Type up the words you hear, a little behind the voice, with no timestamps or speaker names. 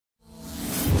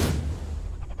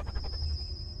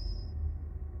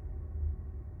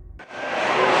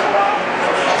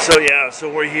So yeah, so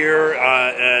we're here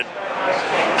at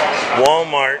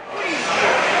Walmart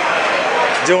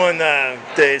doing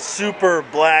the super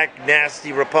black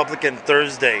nasty Republican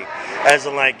Thursday, as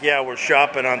in like, yeah, we're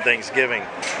shopping on Thanksgiving.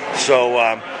 So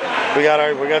we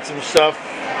got some stuff,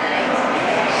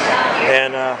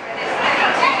 and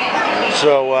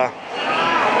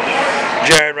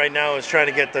Jared right now is trying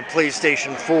to get the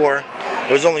PlayStation 4.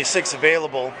 There's only 6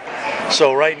 available,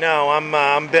 so right now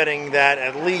I'm betting that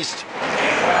at least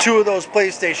 2 of those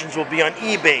PlayStations will be on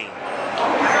eBay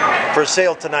for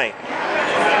sale tonight.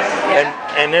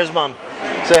 And there's Mom.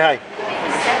 Say hi.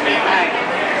 Hi.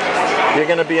 You're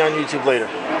gonna be on YouTube later.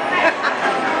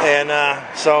 And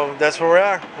so that's where we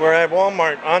are. We're at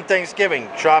Walmart on Thanksgiving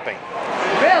shopping.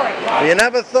 Really? You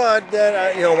never thought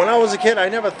that, you know, when I was a kid, I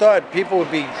never thought people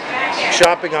would be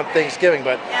shopping on Thanksgiving,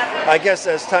 but I guess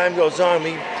as time goes on,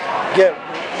 we get,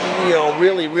 you know,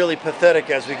 really, really pathetic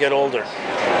as we get older.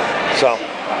 So,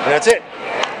 and that's it.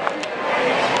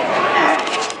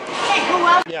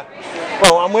 Yeah.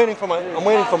 Well, I'm waiting for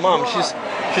Mom.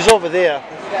 She's over there.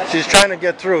 She's trying to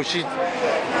get through.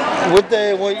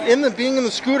 Being in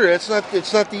the scooter, it's not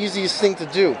the easiest thing to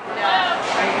do.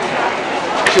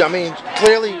 I mean,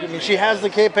 clearly, she has the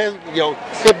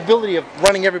capability of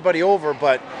running everybody over,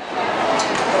 but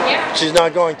she's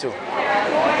not going to.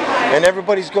 And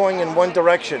everybody's going in one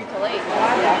direction.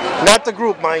 Not the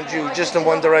group, mind you, just in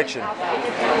one direction.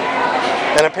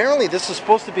 And apparently this is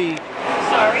supposed to be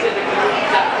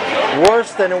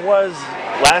worse than it was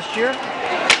last year,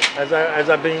 as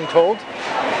I'm being told.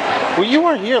 Well, you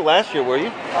weren't here last year, were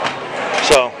you?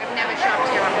 So. I've never shopped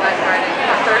here on Black Friday.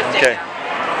 Thursday. Okay. Now.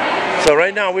 So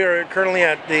right now we are currently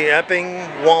at the Epping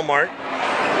Walmart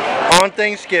on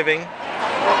Thanksgiving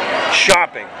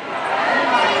shopping.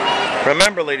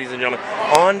 Remember, ladies and gentlemen,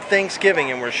 on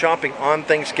Thanksgiving, and we're shopping on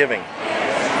Thanksgiving.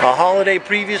 A holiday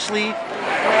previously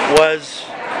was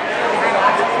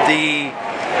the,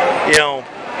 you know,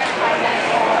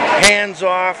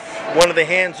 one of the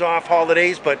hands-off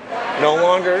holidays, but no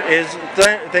longer is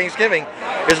Thanksgiving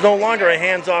is no longer a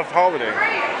hands-off holiday.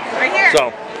 Right here.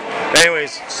 So,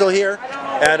 anyways, still here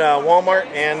at Walmart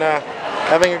and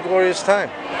having a glorious time.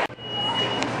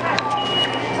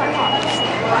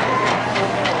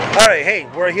 All right, hey,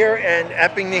 we're here in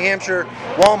Epping, New Hampshire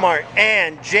Walmart,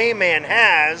 and J-Man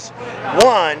has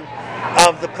one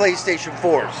of the PlayStation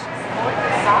 4s.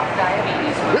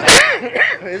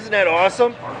 Isn't that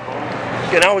awesome?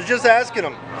 And I was just asking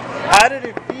him, how did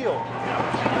it feel?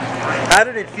 How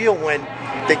did it feel when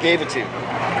they gave it to you?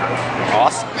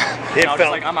 Awesome. It felt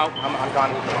felt like I'm out. I'm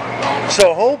gone.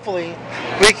 So hopefully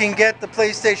we can get the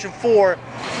PlayStation 4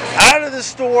 out of the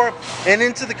store and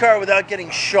into the car without getting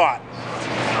shot.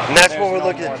 And that's what we're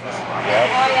looking at.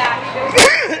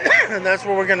 And that's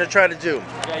what we're going to try to do.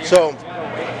 So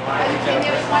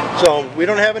we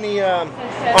don't have any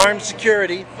armed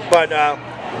security, but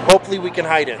hopefully we can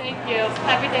hide it. Thank you.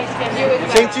 Happy Thanksgiving.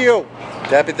 Same to you.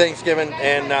 Happy Thanksgiving.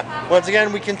 And once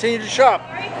again, we continue to shop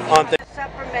on Thanksgiving.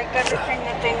 Supper, make everything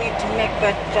that they need to make,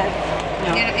 but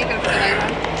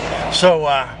no. So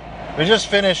we just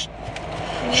finished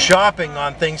shopping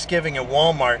on Thanksgiving at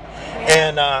Walmart,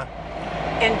 and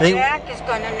Jack is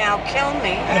going to now kill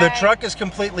me. The truck is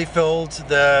completely filled.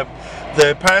 The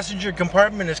passenger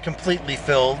compartment is completely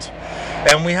filled,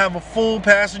 and we have a full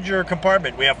passenger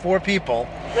compartment. We have 4 people.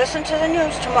 Listen to the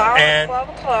news tomorrow at 12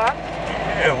 o'clock.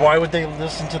 Why would they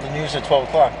listen to the news at 12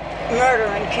 o'clock? Murder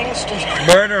in Kingston.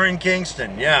 Murder in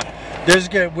Kingston, yeah.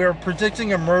 We're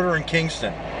predicting a murder in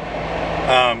Kingston.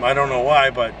 I don't know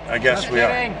why, but I guess we are.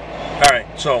 All right,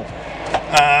 so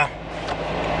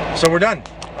we're done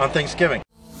on Thanksgiving.